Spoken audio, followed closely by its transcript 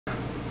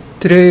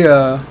Today,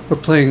 we're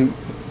playing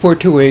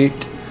 428,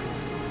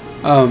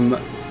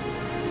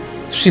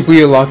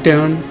 Shibuya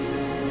Lockdown.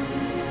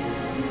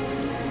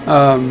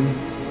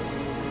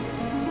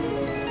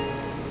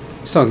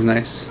 Song's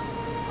nice.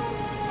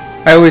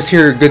 I always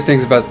hear good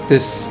things about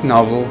this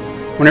novel.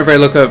 Whenever I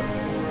look up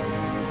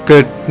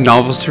good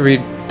novels to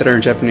read that are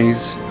in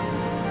Japanese,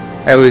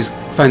 I always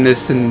find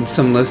this in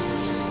some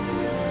lists.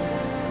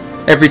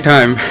 Every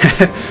time.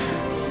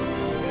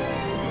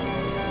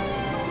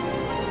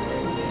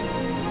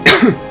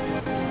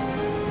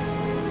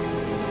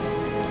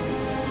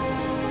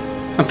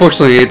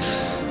 Unfortunately,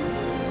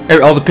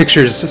 all the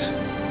pictures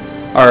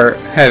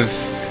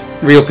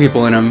have real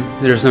people in them.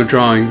 There's no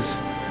drawings.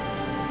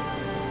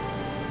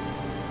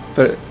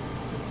 But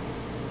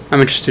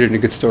I'm interested in a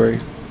good story.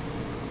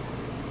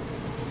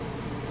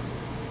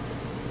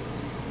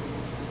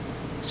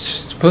 It's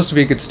supposed to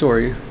be a good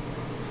story.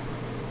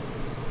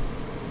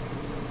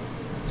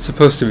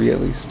 Supposed to be, at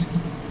least.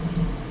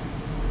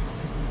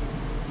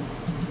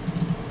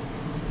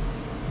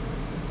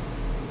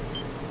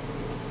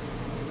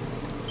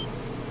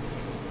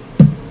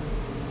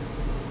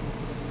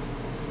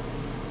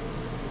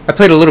 I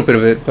played a little bit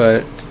of it,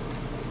 but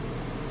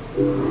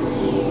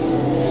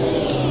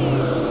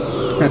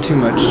not too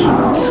much.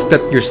 It's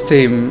that your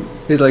same.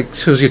 It like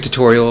shows you a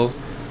tutorial,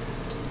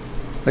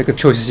 like of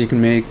choices you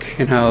can make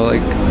and how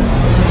like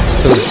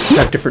those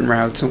have different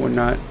routes and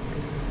whatnot.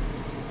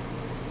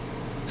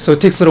 So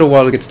it takes a little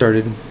while to get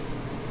started.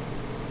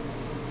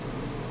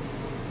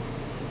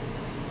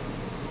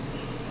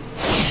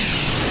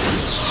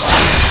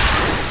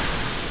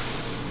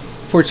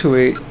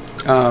 (428)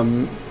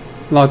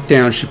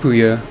 Lockdown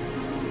Shibuya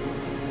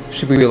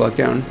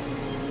Lockdown.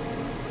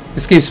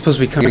 This game's supposed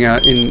to be coming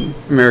out in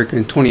America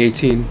in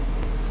 2018,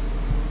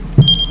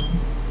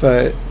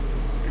 but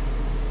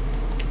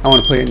I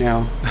want to play it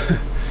now.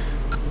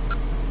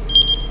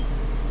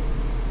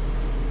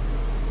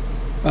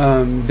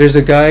 There's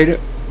a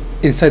guide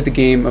inside the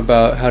game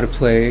about how to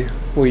play.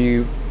 Will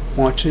you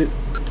watch it?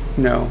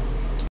 No.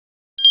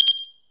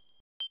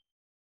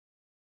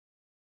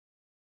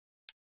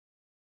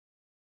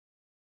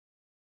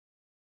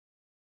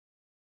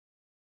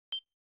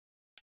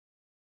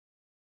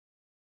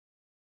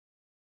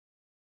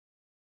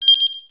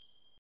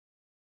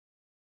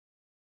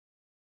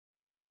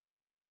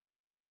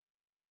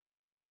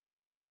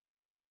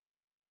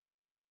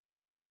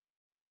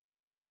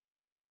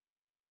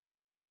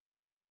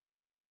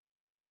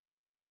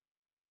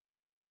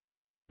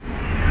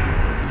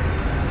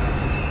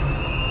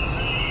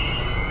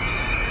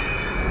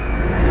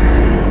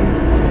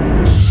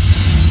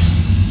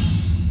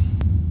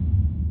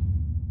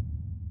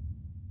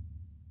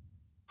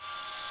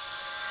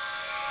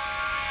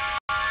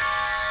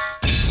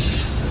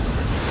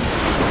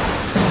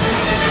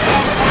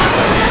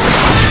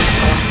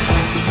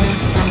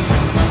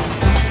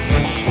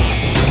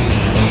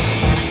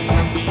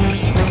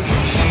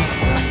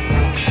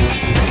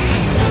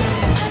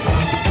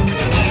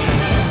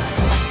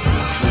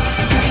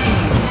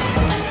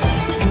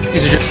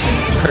 These are just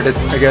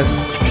credits, I guess.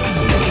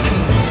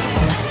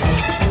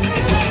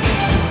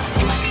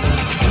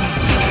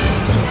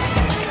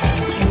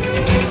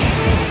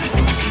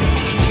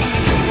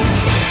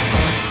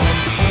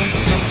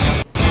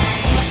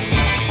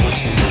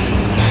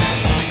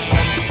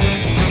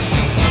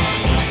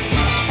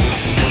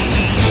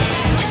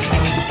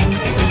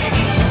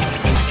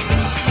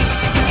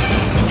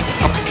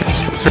 It's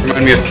supposed to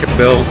remind me of Kill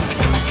Bill.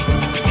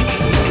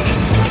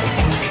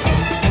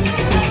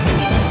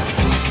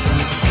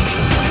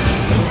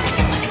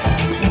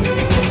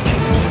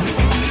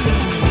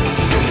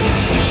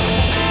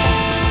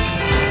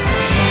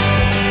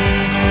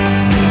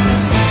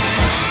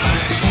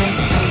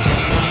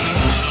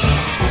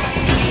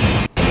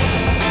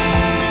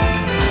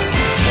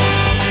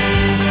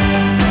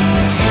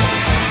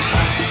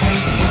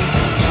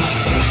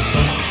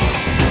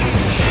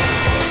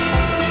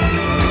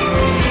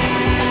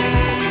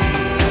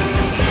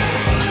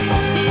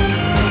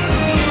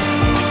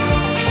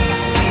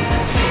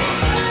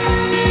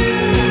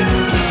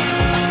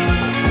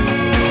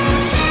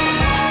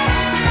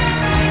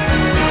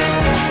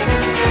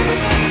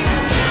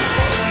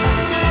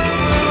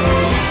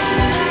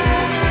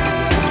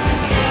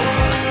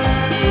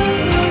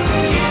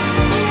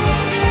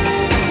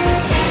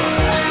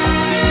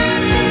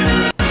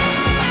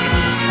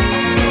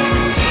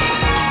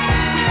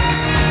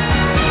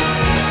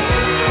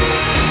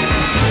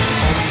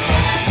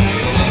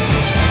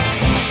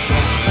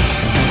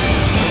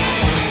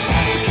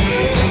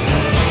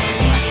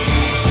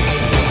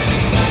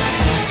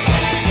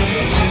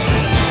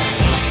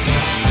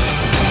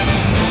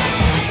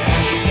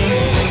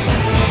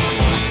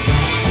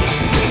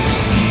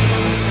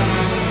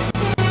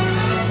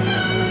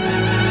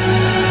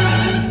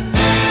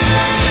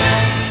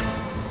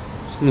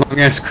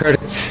 Long ass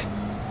credits.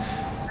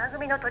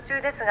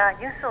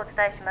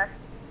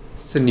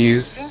 It's the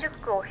news. 新宿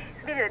区オフィ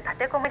スビル立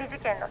てこもり事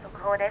件の速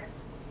報です。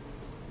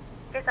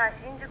今朝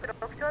新宿6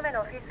丁目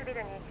のオフィスビ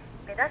ルに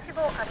目出し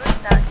帽をかぶっ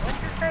た40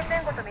歳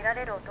前後とみら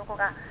れる男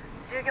が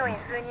従業員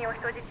数人を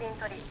人質に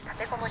取り立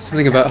てこもりました。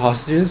 Something about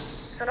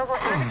hostages? その後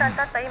数時間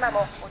経った今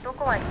も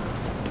男は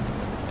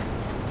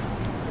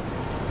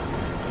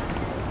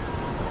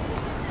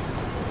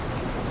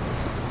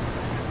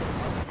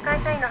会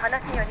社員の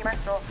話によります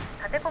と、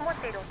立てこもっ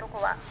ている男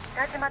は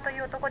北島とい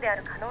う男であ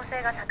る可能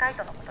性が高い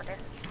とのことで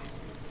す。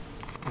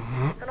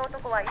その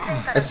男は以前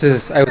から It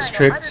says I was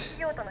tricked.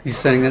 He's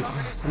saying that's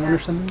someone or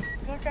something?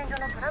 金銭上の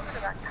トラブ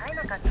ルが絶え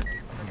なかったとい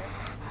うこ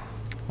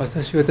と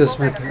です。私はです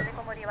ね、今回の立て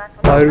こもりはそ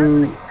のトラブル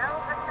に端を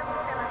発したもの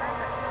ではないか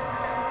という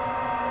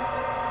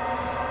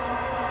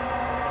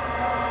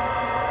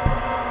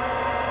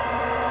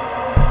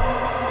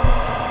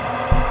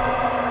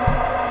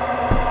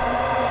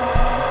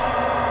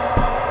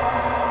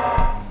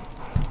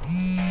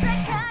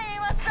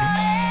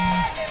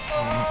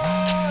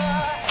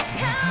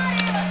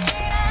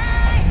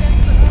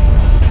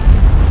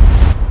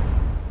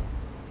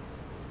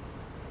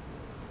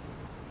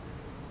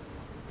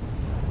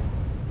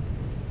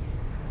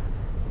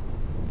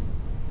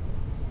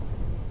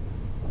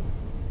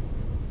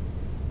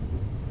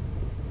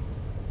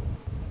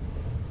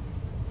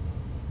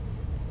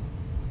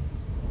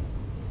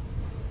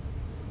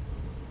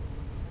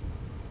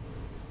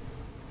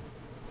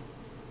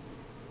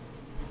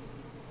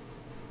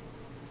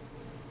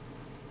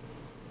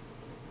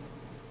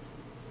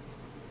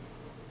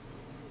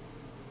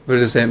What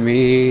does that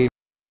mean?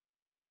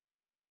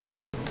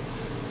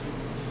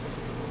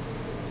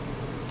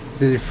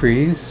 Did it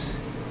freeze?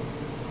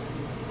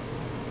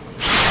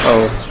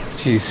 Oh,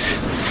 jeez.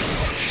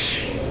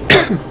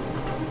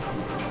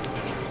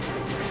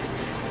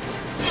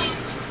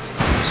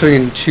 So you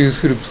can choose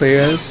who to play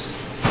as?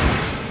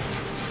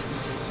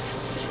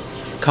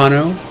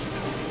 Kano?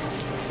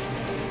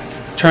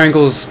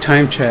 Triangle's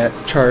time chart.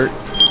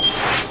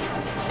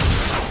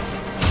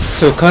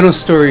 So Kano's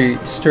story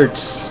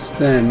starts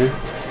then.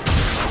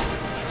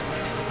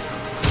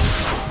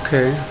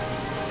 Okay.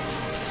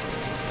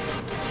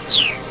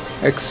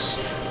 X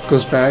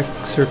goes back,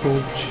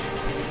 circle.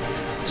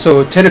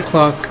 So 10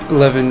 o'clock,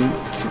 11,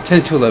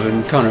 10 to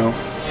 11, Kano.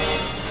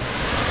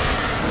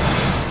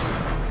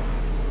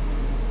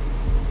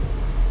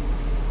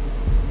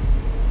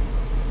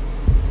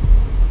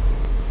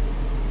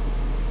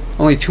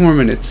 Only 2 more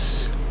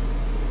minutes.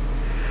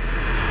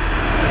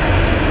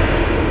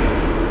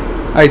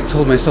 I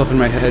told myself in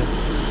my head.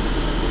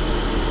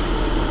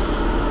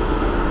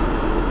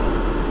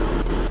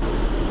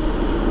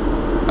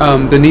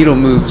 The needle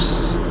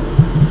moves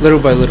little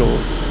by little.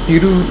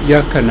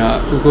 Yuruyaka na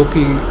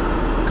ugoki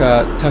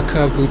ga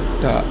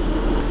takabutta.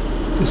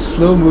 The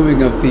slow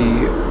moving of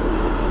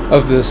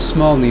the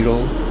small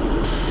needle.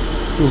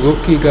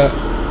 Ugoki ga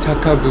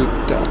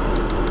takabutta.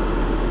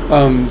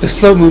 The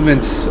slow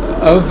movements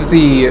of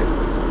the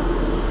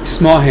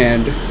small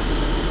hand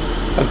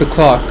of the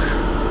clock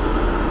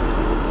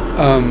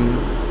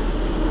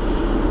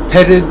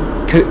petted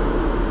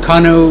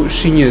Kano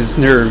Shinya's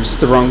nerves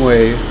the wrong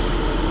way.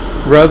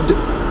 Rubbed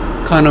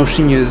Kano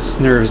Shinya's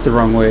nerves the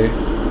wrong way.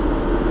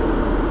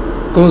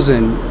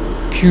 Gozen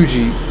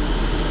Kyuji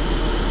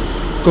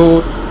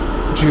Go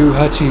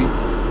Juhachi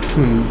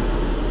Fun.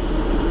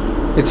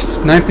 It's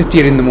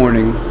 9:58 in the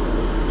morning.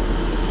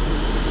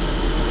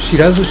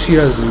 Shirazu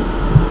shirazu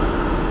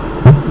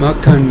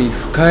makan ni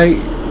fukai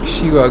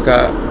shiwa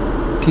ga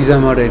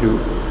kizamareru.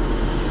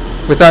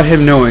 Without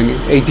him knowing,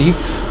 a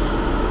deep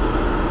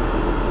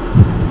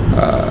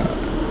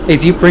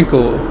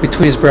wrinkle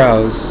between his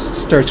brows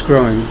starts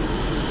growing.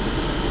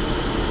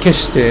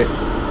 Keshite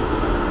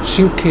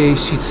shinkei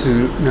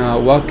shitsu na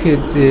wake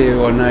de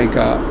wa nai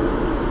ga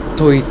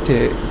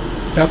toite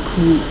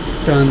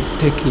rakuran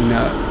teki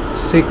na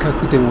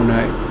seikaku demo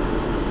nai.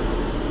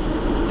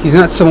 He's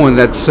not someone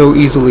who's so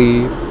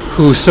easily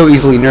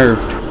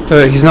nerved,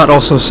 but he's not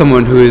also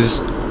someone who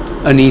is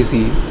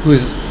uneasy, who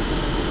is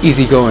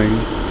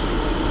easygoing.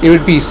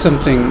 It is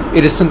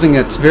something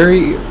that's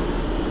very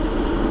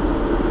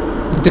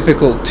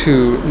difficult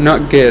to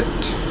not get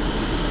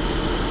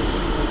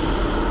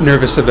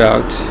nervous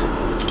about.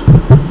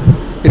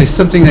 It is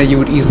something that you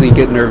would easily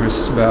get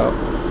nervous about.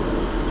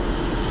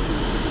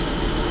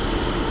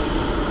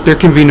 There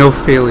can be no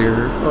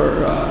failure,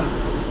 or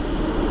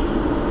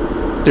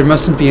there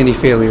mustn't be any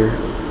failure,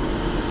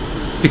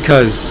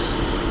 because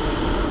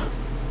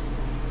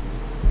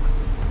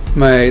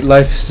my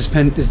life is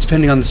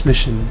depending on this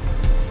mission.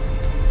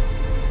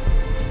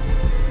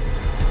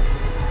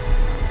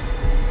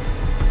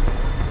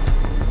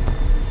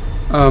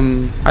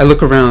 I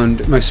look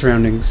around my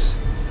surroundings.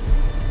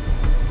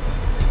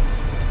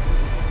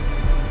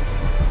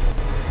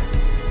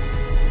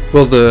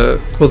 Will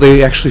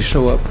they actually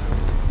show up?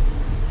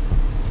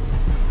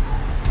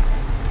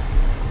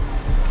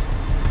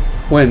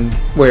 When?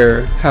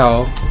 Where?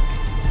 How?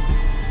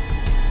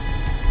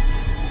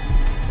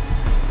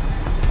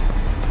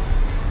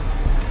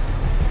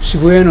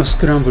 Shibuya no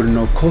Scramble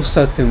no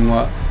kosaten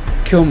wa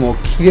kyou mo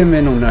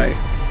kireme no nai.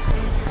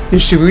 In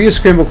Shibuya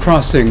Scramble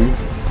Crossing,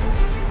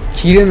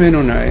 kireme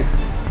no nai.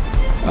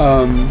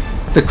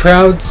 The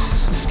crowds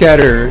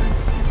scatter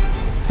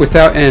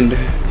without end.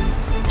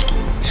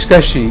 し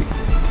かし、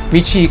道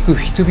行く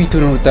人々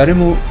の誰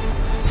も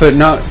but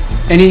not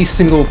any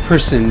single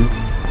person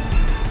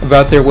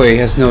about their way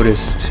has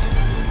noticed.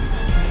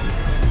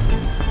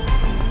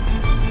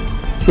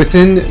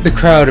 Within the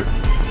crowd of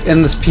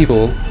endless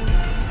people,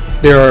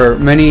 there are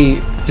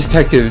many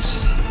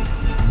detectives.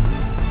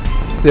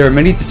 There are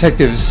many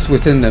detectives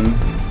within them.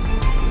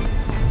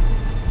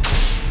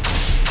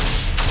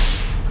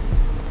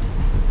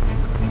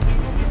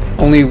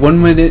 Only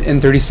 1 minute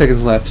and 30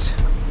 seconds left.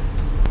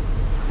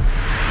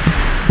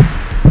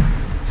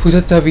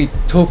 再び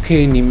時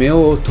計に目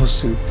を落と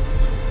す.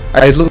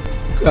 I look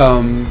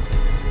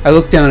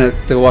down at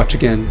the watch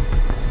again.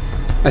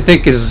 I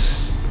think it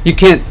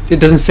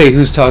doesn't say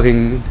who's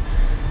talking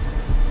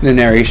in the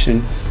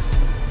narration.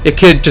 It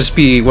could just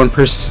be one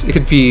person, it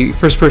could be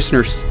first person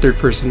or third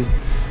person.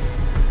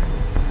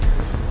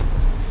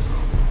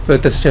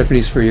 But that's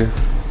Japanese for you.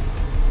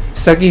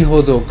 先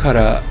ほどか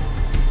ら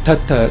たっ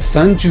た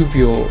30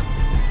秒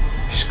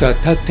しか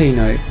経ってい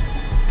ない.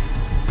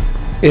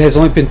 It has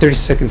only been 30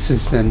 seconds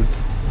since then.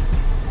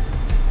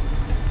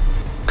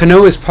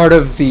 Kano is part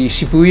of the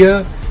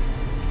Shibuya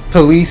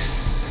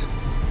Police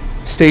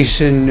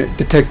Station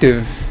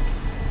Detective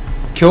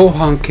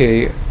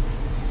Kyohankei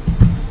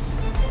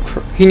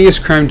Heinous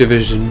Crime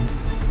Division.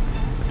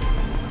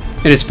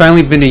 And it's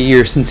finally been a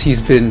year since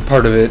he's been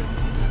part of it.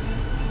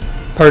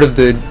 Part of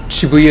the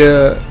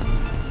Shibuya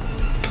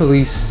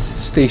Police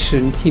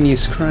Station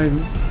Heinous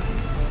Crime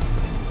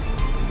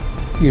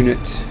Unit.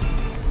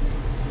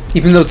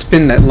 Even though it's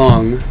been that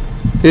long,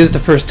 it is the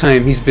first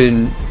time he's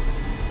been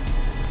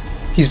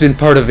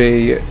part of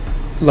a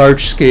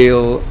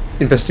large-scale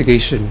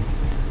investigation.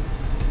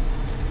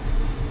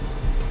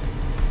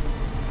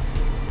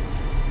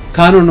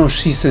 Kano no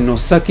shisen no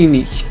saki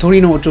ni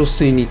hitori no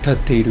josei ni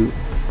tatteiru.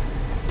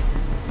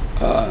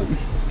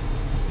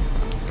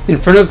 In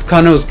front of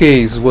Kano's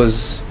gaze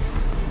was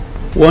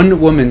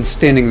one woman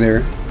standing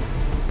there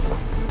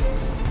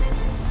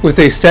with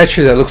a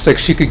statue that looks like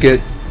she could get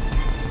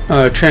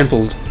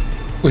trampled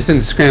within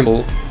the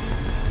scramble.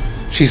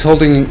 She's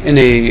holding in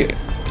a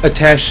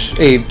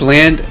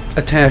bland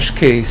attache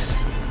case.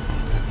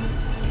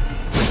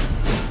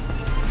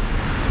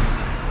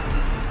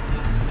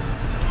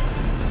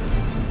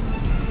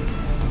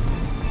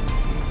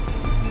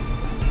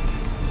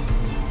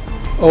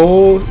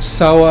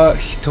 Osawa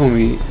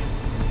Hitomi,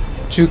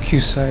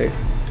 19 歳.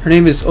 Her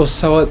name is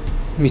Osawa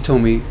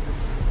Mitomi.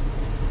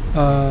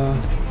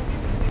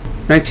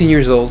 19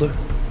 years old.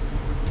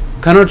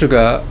 彼女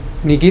が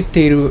握っ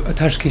ているア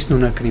タッシュケースの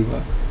中に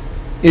は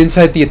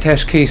inside the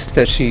attached case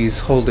that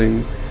she's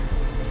holding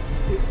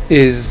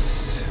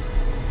is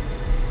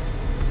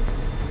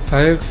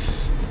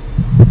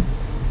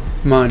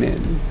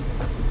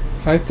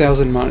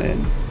 5,000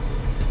 manen.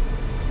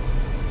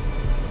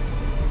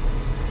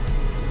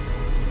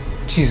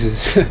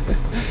 Jesus.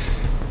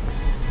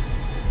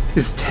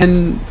 It's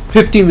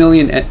 50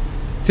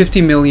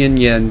 million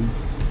yen,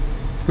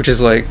 which is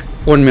like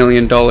 $1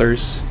 million.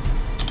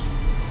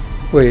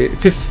 Wait,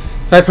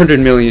 500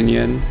 million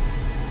yen.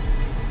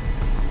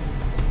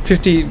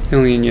 50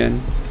 million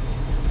yen.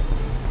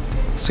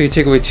 So you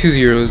take away 2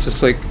 zeros,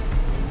 it's like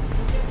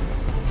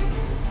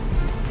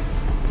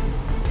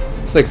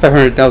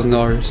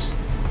 $500,000.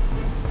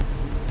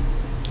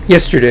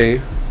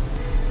 Yesterday,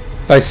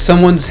 by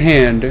someone's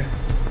hand,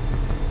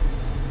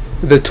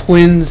 the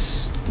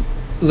twins'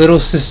 little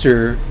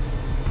sister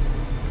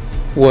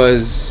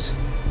was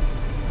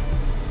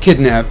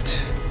kidnapped.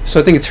 So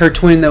I think it's her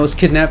twin that was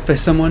kidnapped by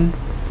someone.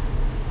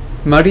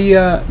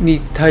 Maria ni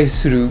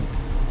taisuru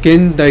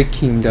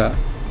gendaikin da.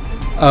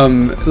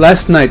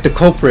 Last night, the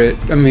culprit,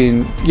 the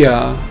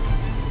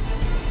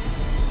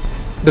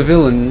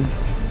villain,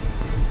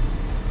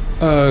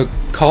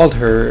 called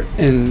her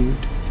and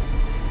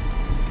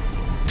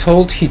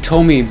told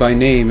Hitomi by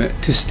name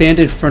to stand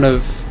in front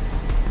of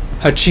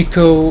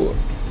Hachiko,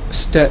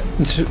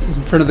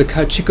 in front of the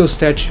Hachiko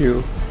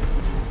statue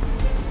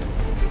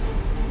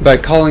by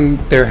calling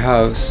their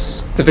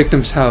house, the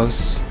victim's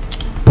house.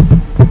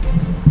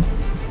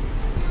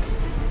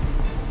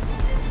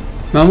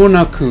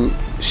 Mamonaku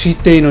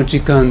shitei no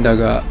jikan da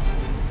ga.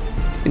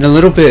 In a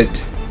little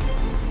bit,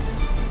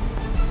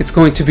 it's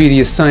going to be the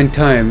assigned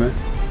time,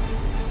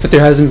 but there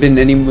hasn't been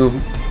any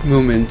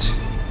movement.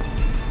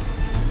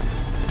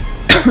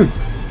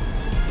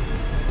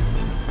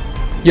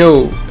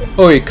 Yo,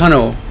 oi,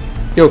 Kano.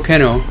 Yo,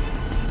 Kano.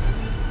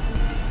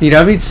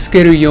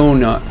 Nirabitsukeru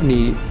yona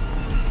ni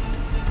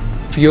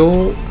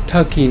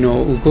Fyotaki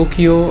no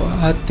ugoki o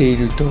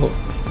hatteiru to.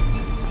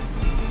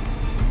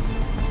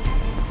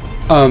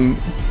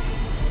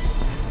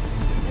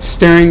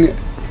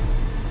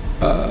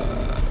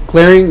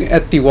 Glaring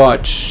at the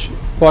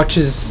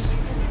watch's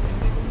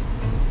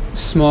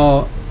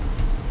small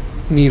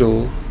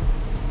needle,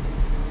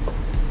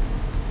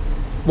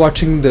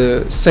 watching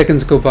the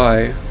seconds go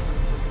by.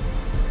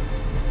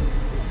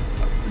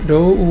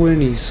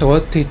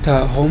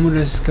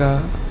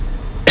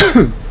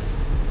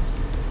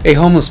 A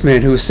homeless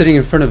man who was sitting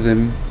in front of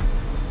them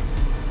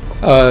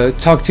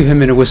talked to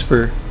him in a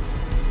whisper.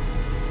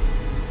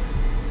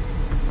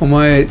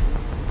 Omae,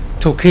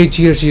 toke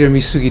jira jira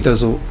misugi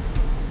dazo.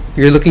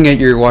 You're looking at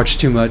your watch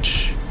too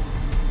much.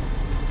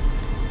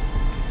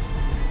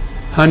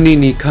 Hanni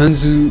ni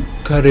kanzu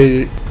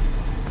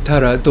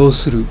karetara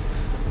dosuru.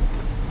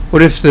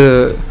 What if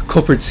the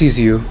culprit sees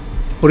you?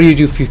 What do you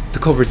do if the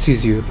culprit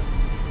sees you?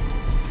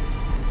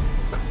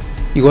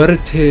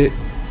 Iwarete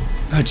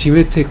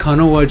hajimete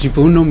kano wa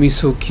jibun no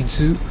miso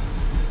kiga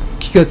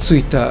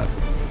tsuita.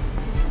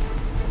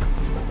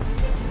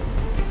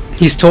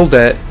 He's told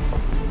that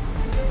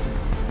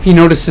he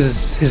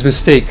notices his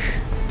mistake,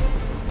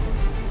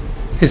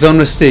 his own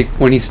mistake,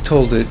 when he's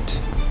told it,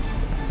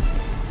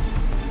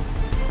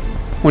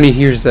 when he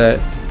hears that.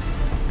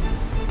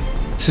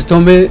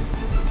 Tsutome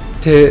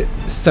te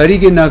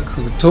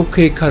sarigenaku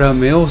toke kara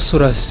me o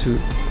sorasu.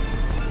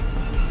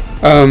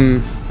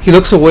 He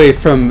looks away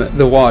from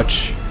the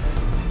watch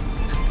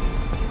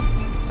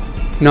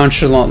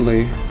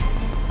nonchalantly,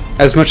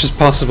 as much as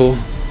possible.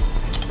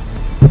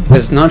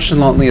 As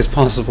nonchalantly as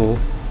possible.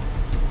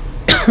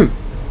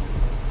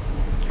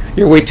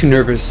 You're way too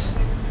nervous.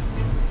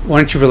 Why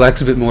don't you relax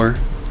a bit more?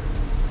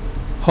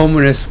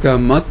 Homeless ga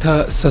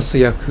mata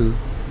sasayaku.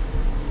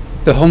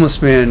 The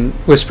homeless man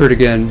whispered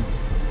again.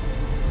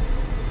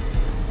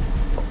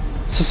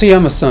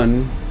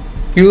 Sasayama-san,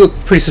 you look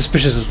pretty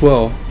suspicious as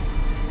well.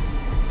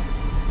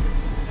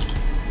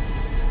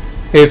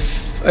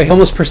 If a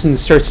homeless person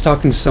starts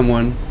talking to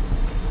someone,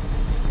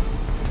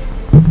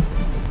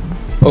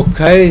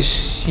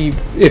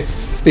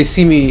 if they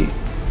see me,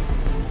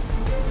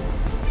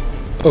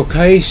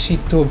 okaishi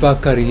to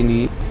bakari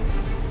ni.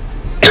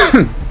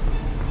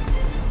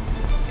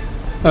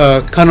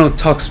 Kano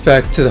talks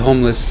back to the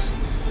homeless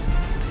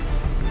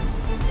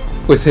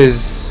with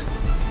his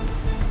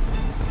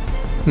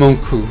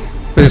monku,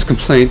 with his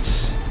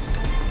complaints.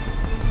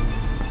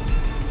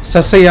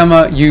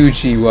 Sasayama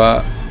Yuji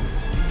wa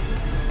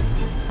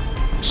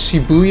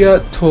Shibuya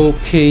to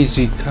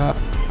Keiji ka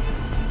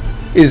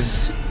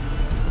is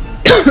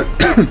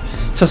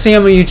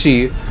Sasayama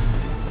Yuji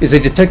is a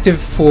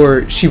detective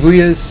for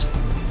Shibuya's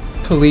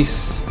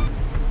police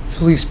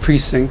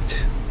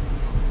precinct.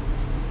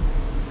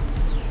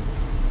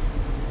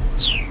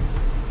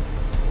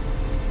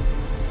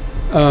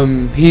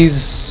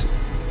 He's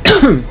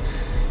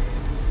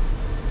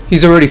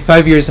he's already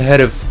 5 years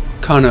ahead of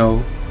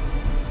Kano.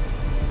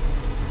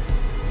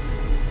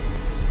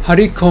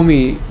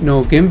 Harikomi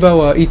no genba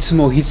wa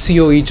itsumo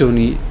hitsuyou ijo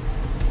ni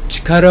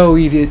chikara o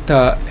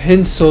ireta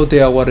hensou de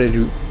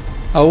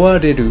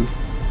awareru.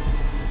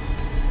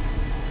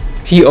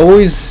 He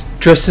always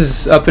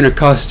dresses up in a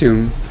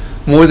costume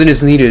more than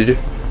is needed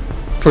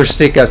for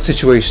stakeout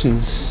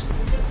situations.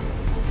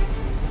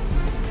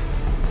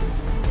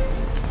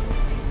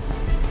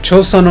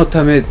 Chousa no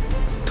tame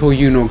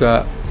toyu no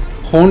ga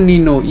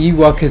honrin no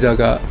iiwake da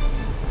ga.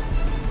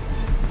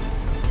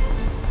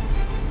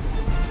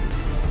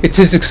 It's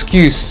his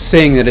excuse,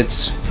 saying that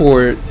it's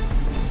for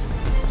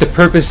the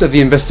purpose of the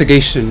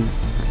investigation.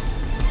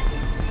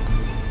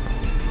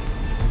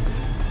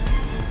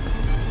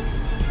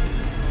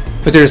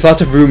 But there's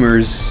lots of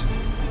rumors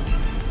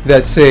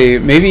that say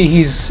maybe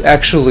he's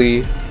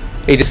actually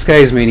a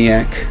disguise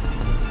maniac.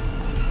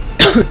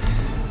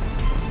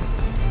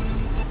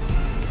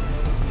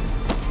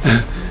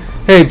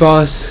 Hey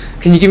boss,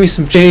 can you give me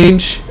some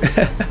change?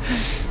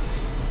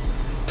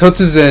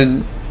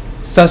 Totuzen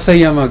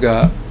Sasayama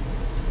ga.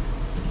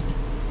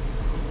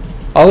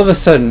 All of a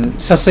sudden,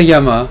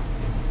 Sasayama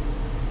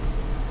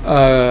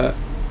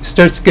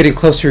starts getting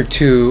closer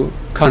to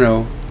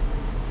Kano.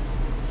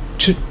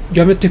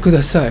 Yamete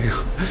kudasai.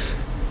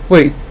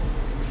 Wait,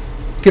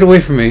 get away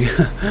from me.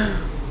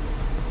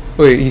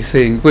 Wait, he's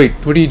saying, wait,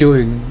 what are you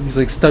doing? He's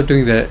like, stop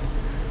doing that.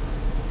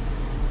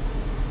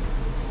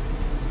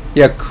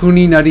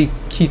 Yakuni nari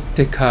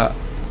kite ka.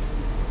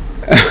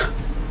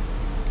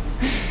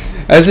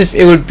 As if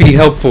it would be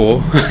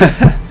helpful.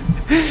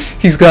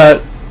 He's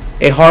got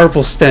a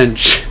horrible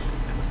stench.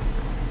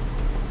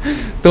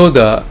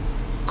 Doda,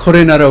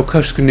 kore nara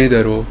okashiku ne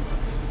daro.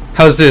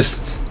 How's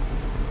this?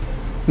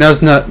 Now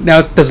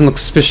it doesn't look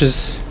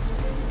suspicious,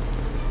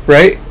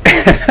 right?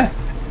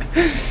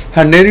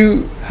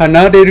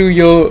 Hanareru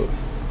yo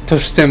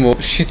toshite mo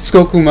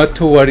shitsukoku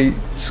mato wari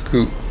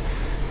tsuku.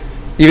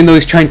 Even though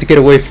he's trying to get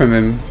away from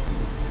him,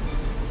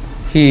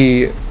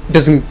 he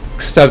doesn't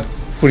stop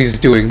what he's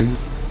doing.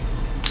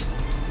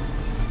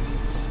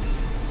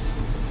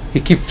 He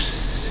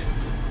keeps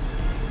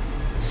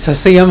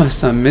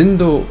Sasayama-san,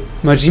 mendo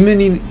majime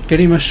ni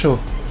yarimashou.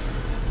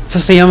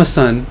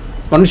 Sasayama-san,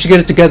 why don't you get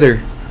it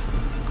together?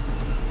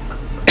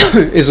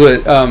 Is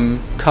what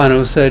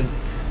Kano said.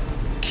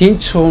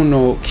 Kinchou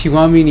no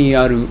kiwami ni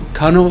aru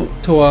Kano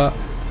to wa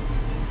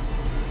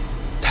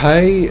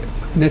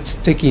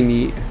tainetsu-teki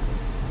ni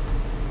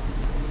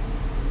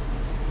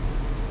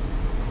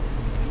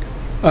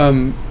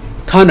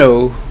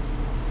Kano,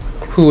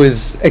 who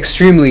is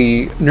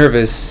extremely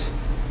nervous,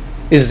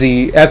 is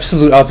the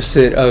absolute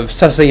opposite of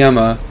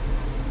Sasayama,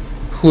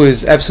 who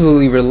is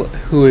absolutely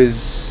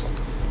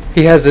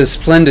he has a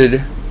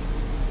splendid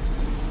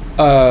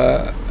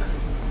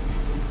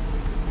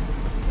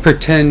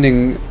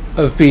pretending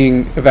of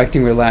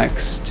acting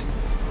relaxed.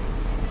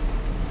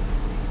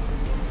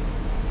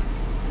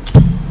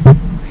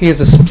 He has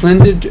a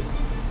splendid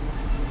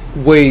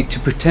way to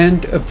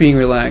pretend of being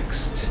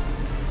relaxed.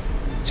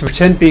 To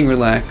pretend being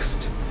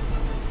relaxed.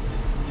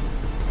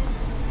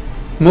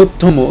 もっ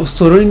とも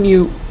それに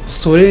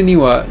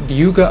は理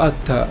由があっ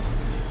た。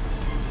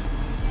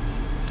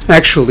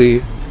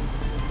Actually,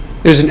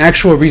 there's an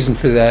actual reason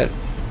for that.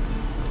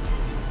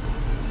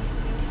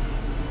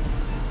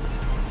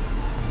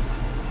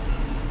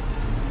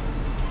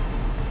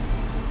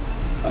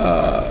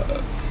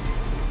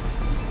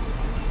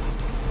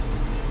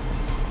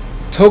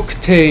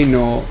 Tokutei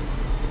no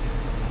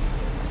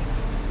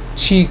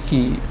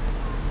Chiki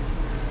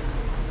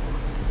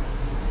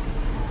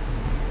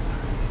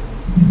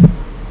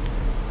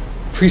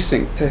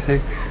precinct, I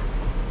think.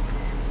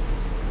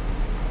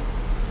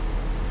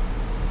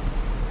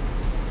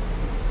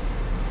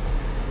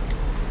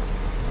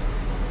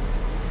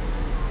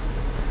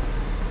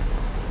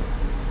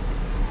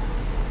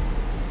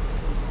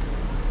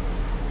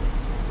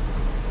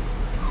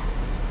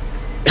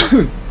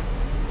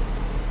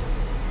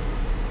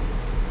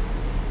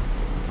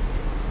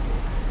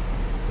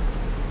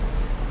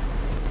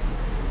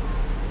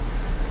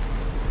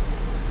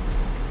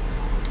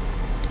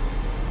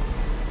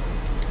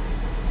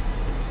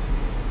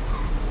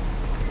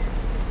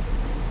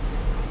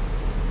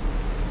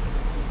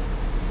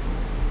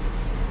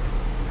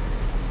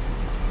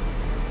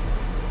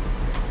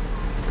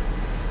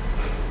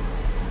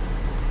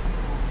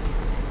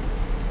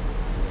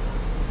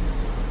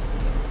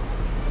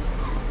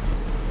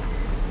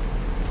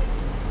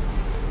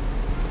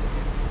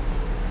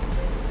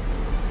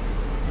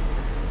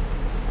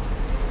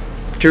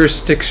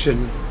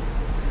 Jurisdiction.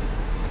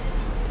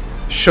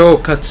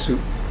 Shokatsu.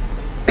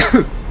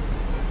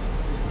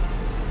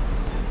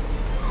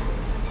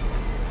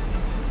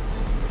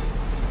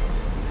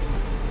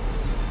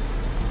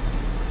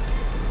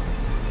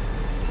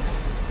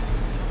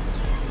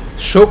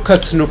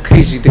 Shokatsu no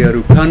keiji de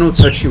aru Kano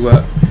tachi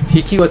wa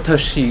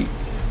hikiwatashi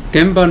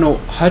genba no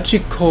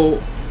Hachiko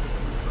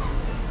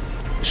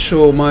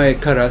sho mae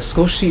kara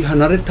skoshi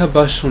hanareta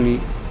basho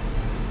ni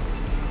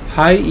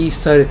haii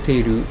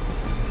sareteiru.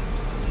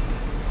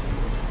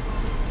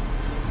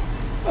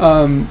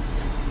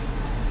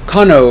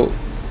 Kano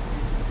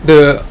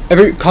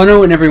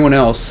and everyone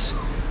else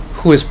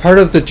who is part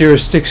of the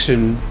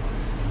jurisdiction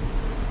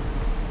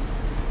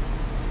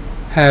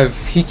have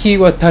hiki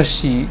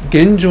watashi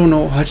genjo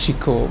no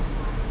hachiko,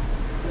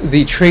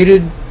 the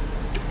traded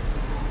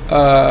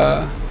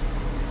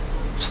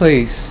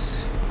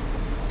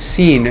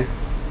scene.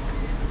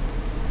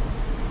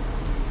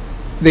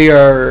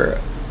 They're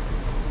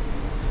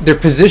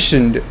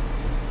positioned.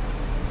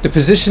 The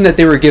position that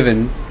they were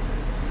given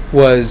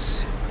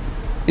was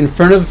in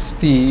front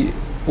of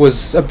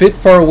was a bit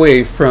far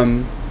away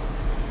from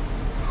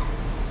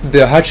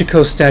the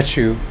Hachiko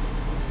statue.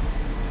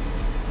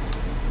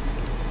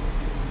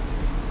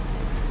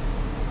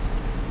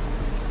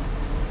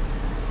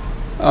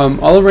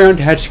 All around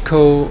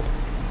Hachiko,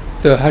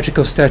 the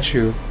Hachiko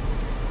statue,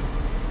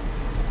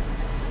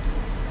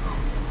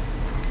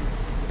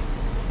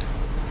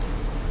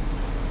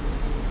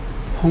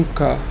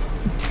 Honka.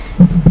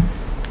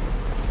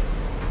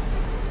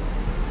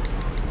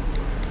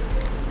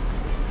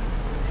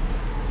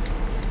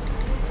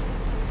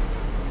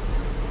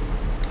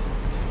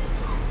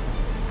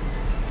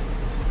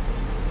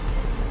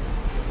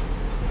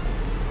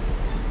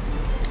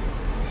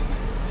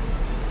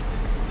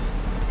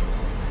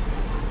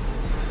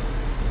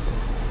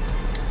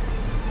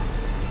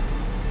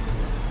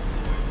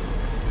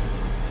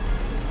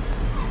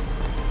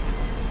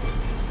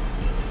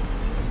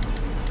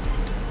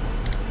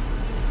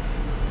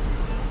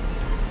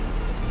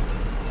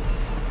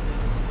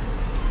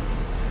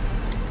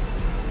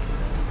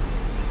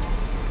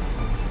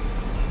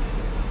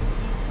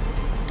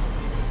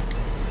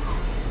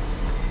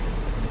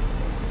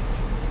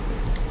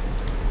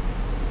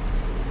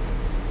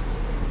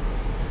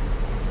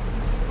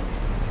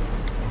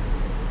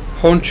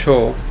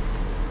 Honcho,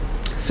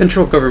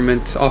 Central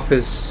Government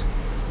Office.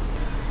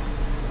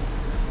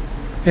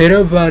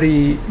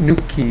 Erabari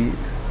Nuki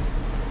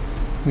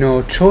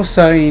no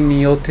chosai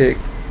ni yotte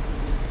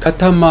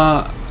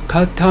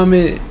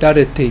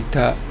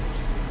katamerarete.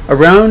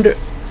 Around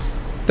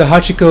the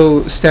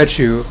Hachiko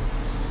statue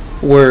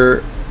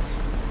were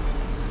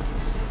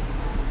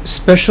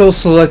special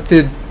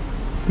selected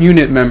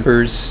unit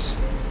members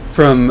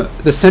from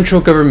the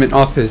Central Government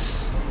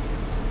Office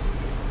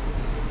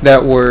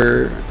that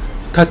were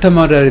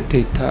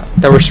katamararete,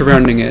 that were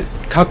surrounding it.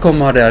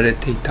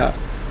 Kakomararete.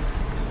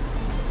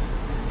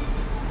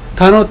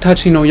 Kano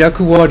tachi no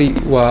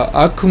yakuwari wa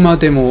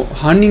akumademo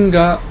hanin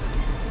ga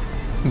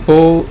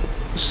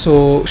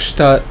boso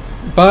shita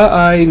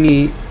baai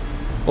ni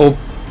o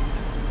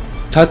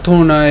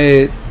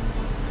tatonae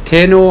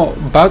te no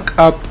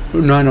backup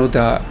nano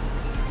da.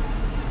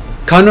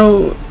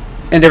 Kano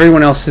and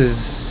everyone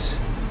else's.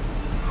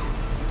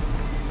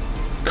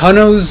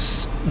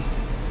 Kano's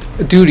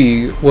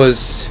duty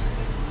was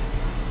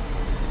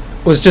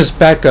was just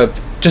backup,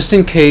 just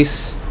in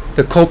case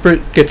the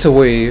culprit gets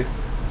away.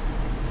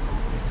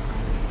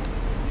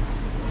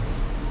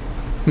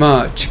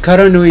 まあ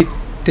力抜い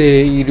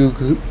ている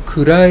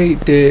くらい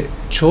で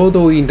ちょう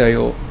どいいんだ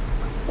よ、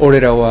俺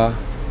らは。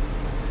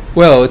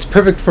Well, it's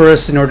perfect for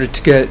us in order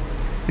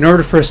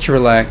for us to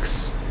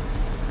relax.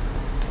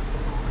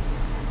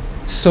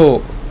 そ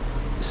う、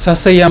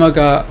笹山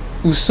が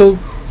嘘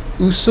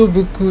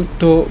吹く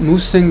と無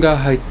線が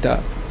入った。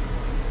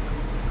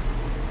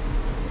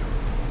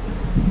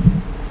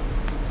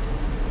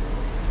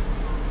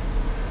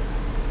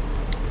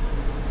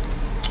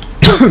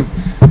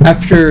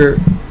After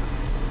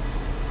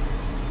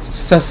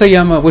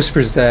Sasayama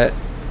whispers that,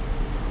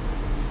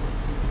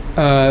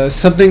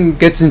 something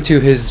gets into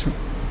his...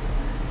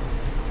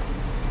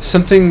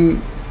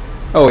 Something...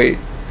 Oh wait.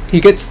 He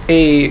gets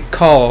a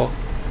call.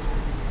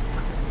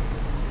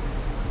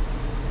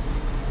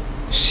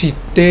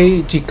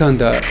 Shite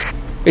jikanda.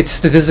 It's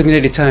the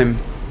designated time.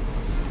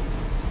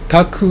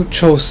 Kaku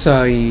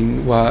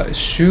chosain wa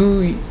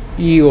shui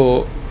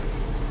o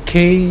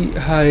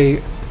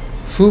keihai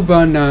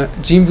fuba na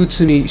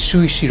jinbutsu ni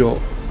shui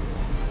shiro.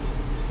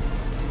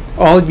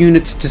 All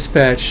units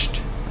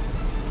dispatched.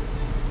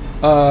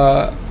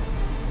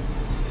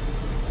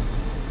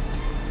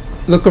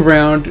 Look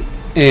around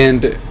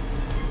and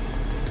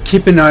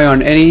keep an eye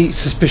on any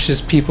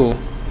suspicious people.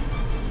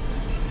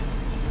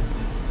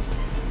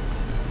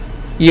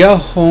 イヤ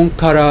ホン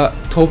から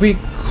飛び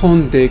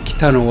込んでき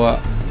たのは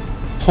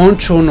本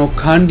庁の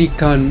管理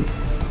官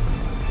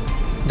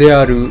で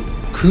ある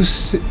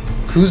久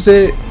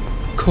世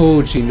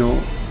浩二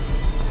の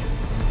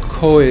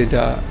声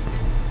だ。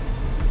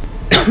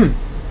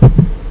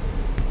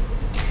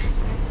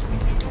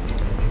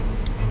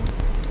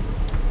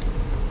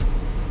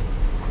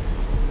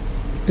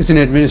Is an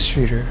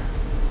administrator.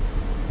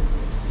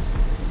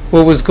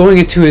 What was going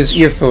into his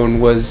earphone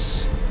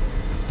was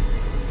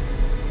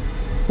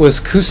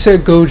Kuse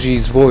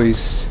Goji's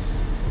voice,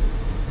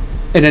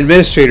 an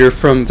administrator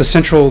from the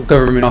central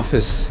government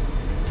office.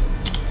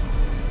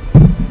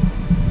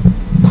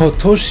 今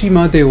年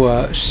まで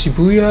は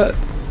渋谷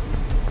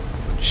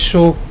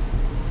署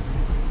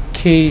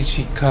刑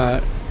事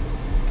課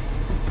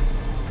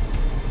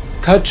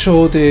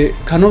長で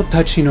彼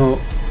たちの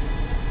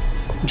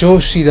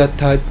上司だっ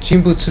た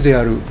人物で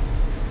ある。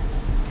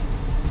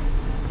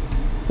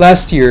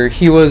Last year,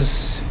 he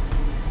was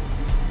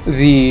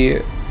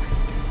the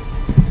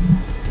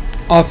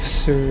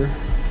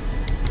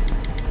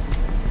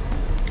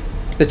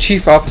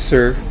chief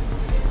officer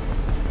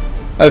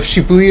of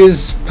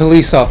Shibuya's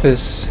police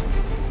office,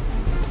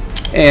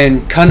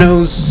 and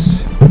Kano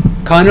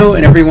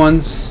and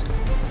everyone's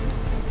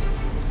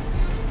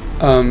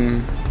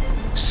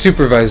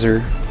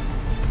supervisor.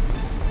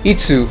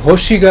 Itsu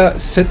hoshi ga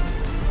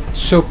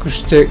setshoku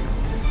shite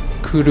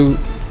kuru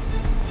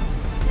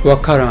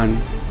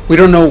wakaran. We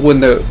don't know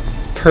when the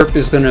perp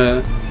is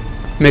gonna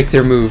make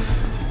their move.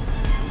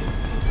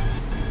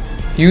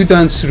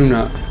 Yudan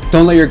suruna.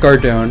 Don't let your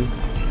guard down.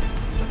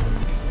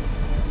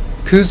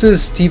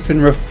 Kuza's deep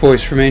and rough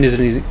voice remained in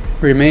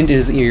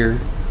his ear.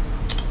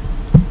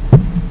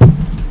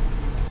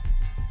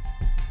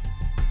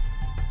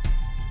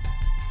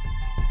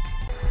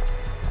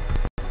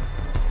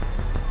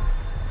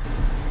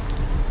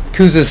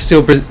 Kuza's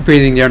still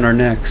breathing down our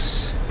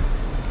necks.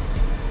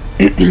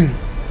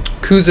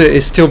 Kuza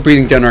is still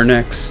breathing down our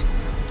necks.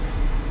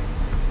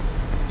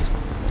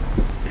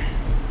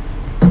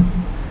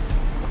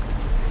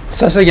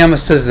 Sasayama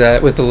says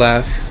that with a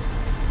laugh.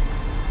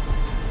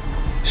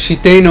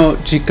 Shite no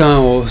jikan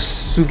o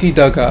sugi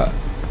daga.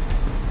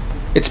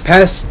 It's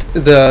past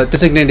the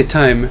designated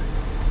time,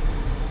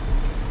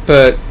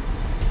 but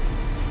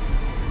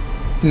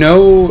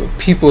no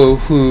people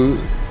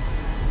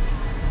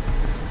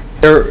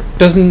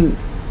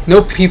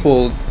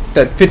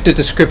that fit the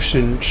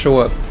description show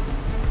up.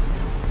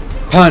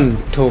 Pan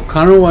to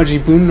kano wa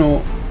jibun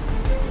no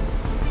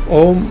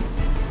o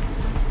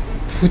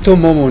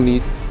futomomo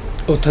ni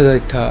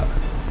otadaita.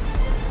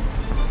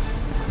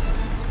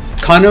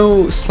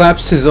 Kano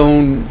slaps his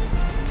own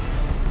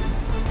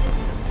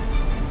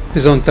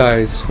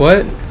thighs.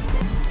 What?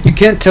 You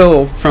can't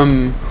tell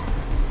from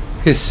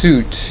his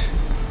suit,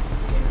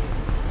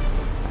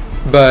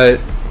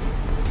 but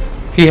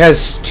he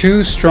has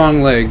two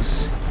strong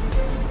legs.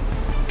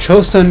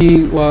 Chosa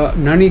ni wa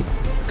nani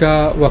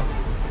ga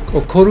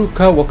okoru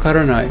ka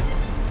wakaranai.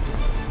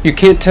 You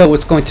can't tell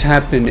what's going to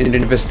happen in an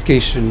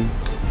investigation.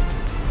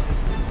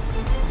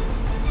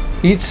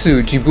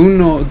 Itsu jibun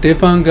no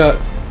deban ga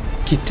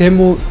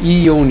kitemo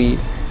ii you ni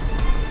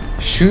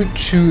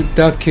shuchu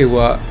dake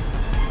wa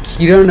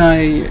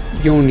kiranai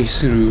you ni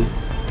suru.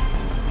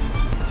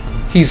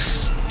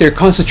 They're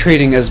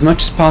concentrating as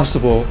much as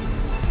possible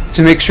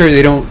to make sure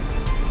they don't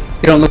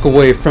look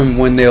away from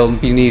when they'll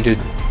be needed.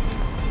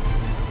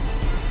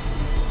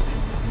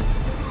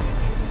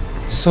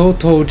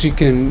 Soto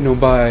jiken no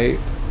bai,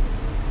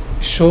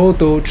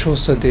 shoudo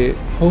chosa de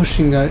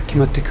hoshin ga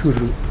kimatte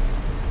kuru.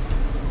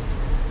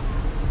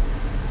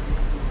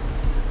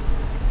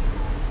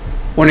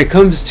 when it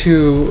comes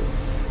to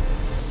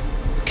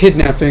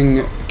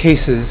kidnapping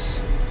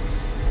cases,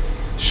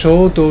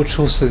 衝動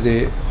調査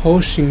で方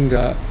針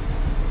が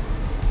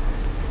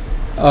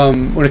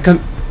when it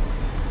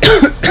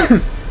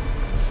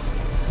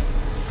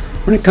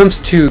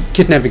comes to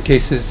kidnapping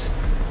cases,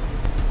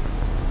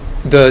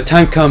 the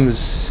time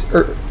comes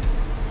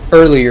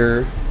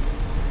earlier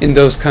in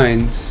those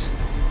kinds,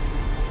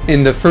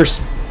 in the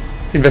first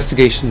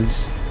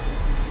investigations.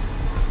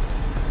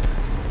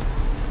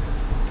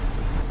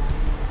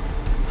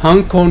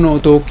 犯行の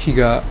動機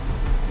が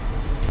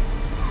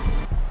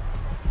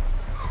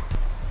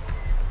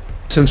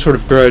some sort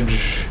of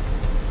grudge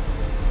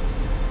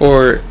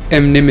or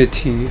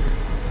enmity.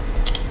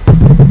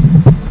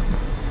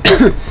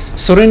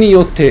 それに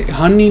よって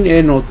犯人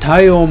への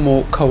対応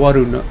も変わ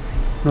る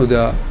の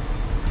だ。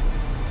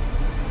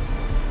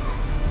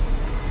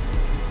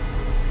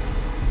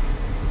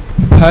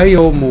対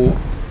応も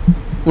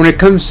when it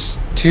comes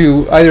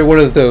to either one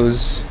of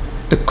those,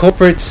 the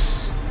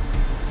culprit's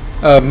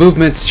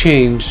movements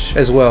change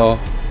as well.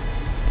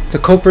 The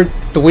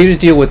way to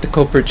deal with the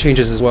culprit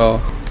changes as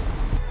well.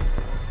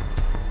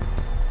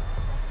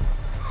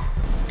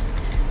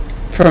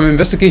 From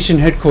investigation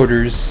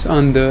headquarters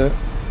on the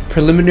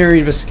preliminary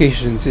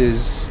investigations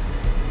is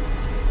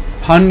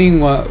犯人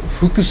は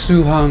複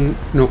数犯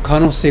の可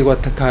能性は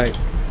高い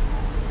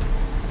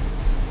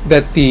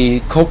that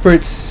the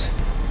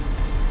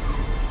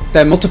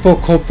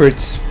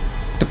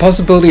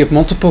possibility of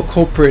multiple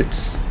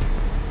culprits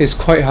is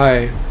quite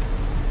high.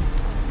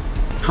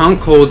 犯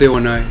行で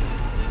はない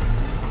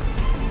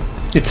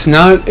It's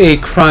not a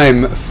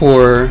crime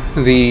for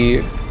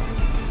the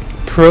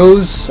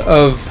pros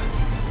of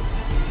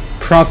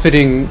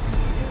profiting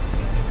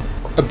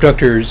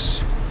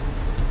abductors.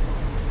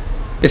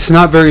 It's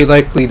not very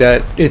likely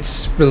that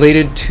it's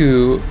related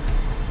to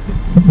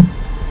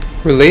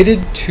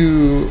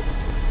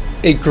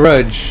a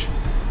grudge,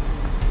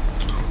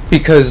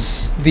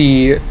 because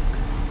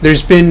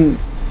there's been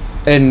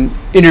an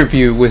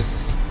interview with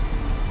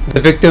the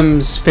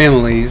victims'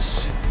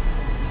 families,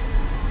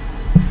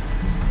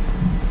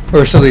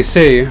 or so they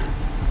say.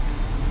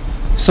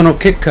 その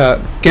結果、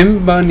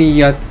現場に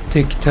やっ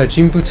てきた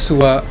人物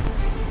は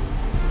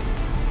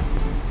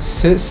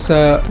切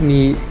磋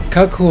に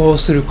確保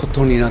するこ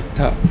とになっ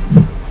た。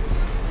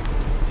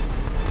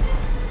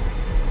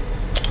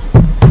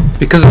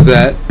Because of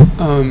that,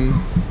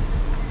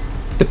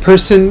 the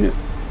person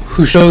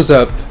who shows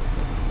up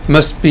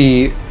must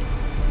be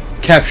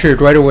captured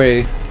right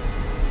away,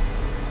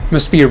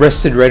 must be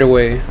arrested right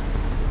away.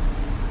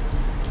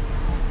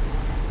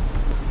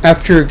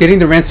 After getting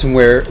the ransom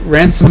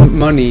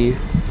money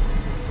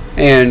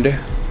and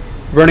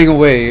running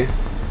away,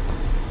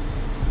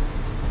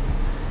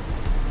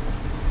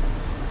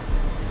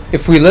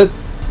 if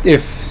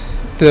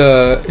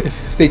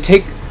they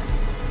take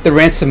the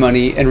ransom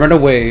money and run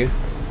away,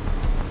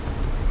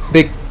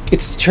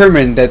 it's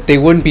determined that they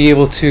wouldn't be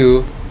able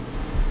to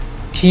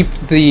keep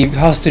the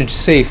hostage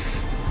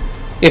safe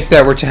if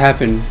that were to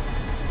happen.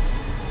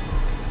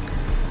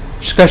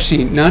 しか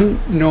し、何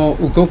の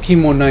動き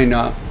もない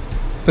な。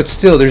But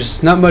still,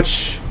 there's no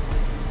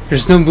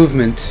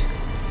movement.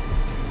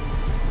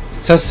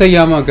 笹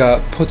山が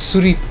ぽ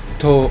つり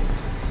と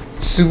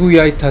つぶ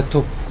やいた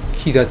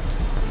時だった。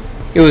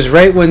It was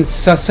right when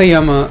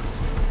Sasayama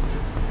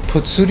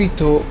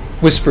Potsurito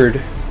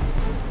whispered,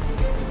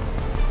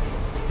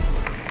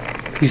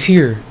 "He's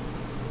here.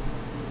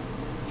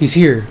 He's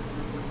here."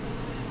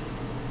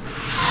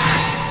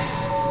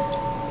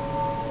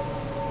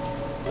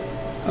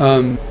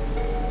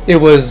 It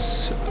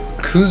was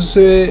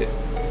Kuze's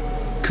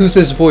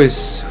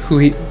voice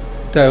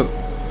that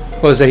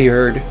he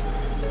heard.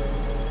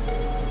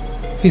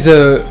 It's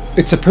a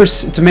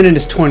man in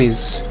his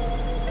 20s.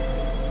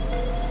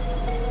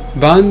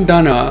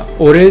 Bandana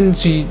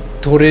orange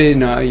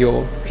torena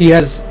yo.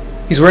 He's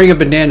wearing a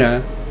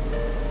bandana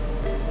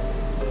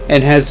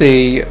and has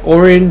a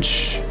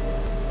orange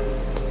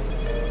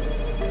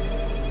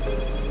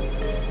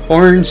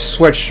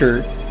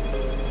sweatshirt.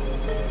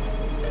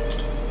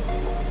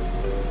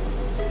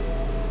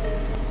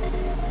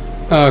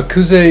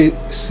 Kuze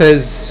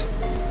says,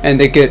 and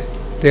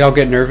they all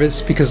get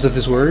nervous because of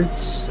his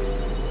words.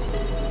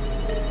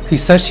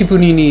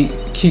 Hisashiburi ni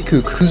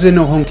kiku Kuze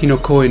no honki no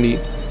koe ni.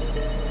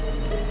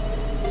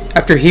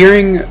 After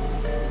hearing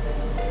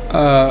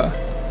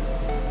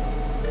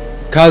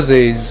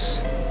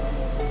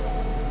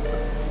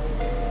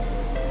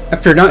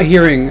after not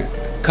hearing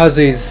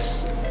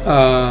Kaze's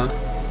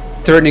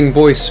threatening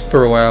voice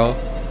for a while,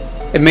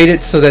 it made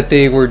it so that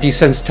they were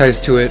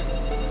desensitized to it.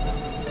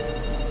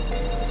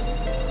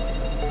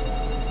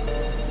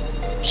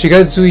 気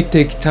がつい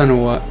てきた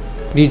のは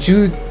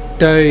20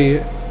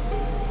代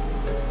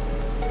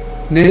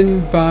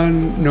年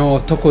番の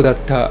男だっ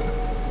た。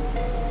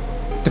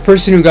The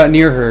person who got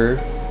near her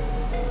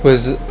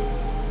was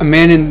a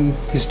man in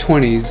his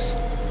 20s.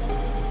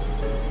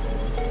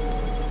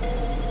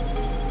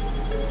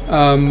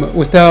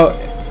 Without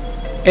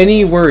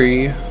any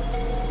worry,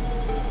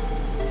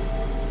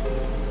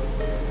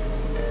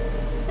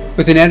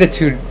 with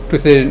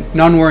a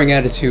non-worrying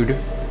attitude,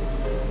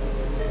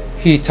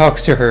 he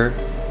talks to her.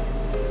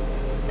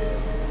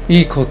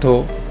 いいこ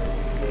と。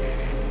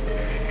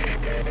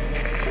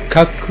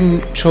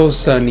各調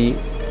査に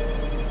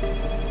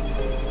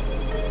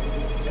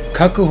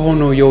確保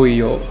の用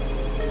意を。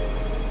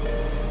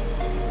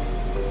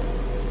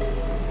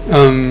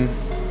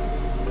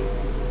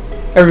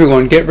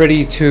Everyone, get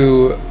ready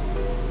to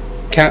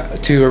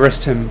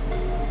arrest him.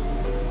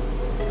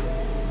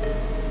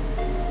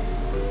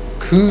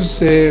 ク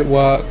ゼ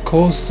は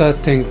交差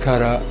点か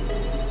ら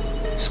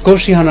少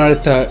し離れ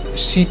た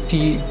指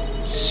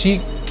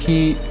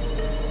揮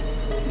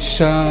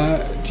車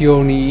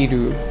両にい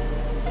る。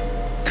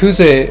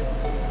Kuze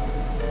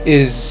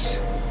is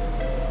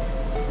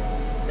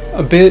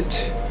a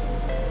bit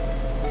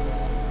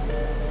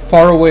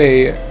far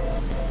away,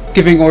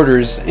 giving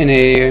orders in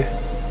a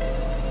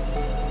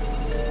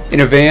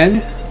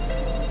van,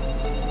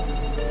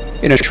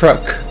 in a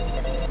truck.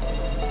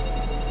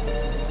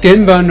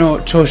 現場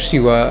の調子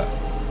は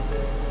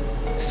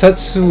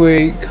撮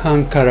影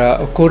班か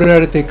ら送ら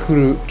れてく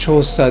る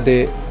調査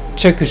で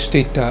チェックして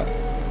いた。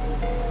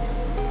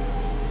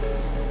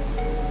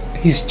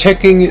He's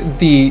checking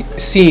the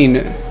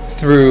scene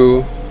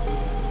through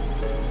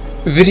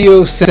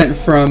video sent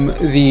from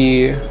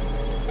the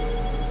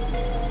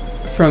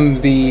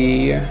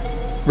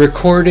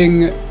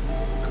recording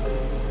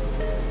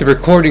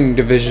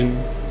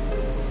division,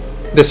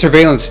 the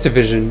surveillance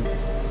division.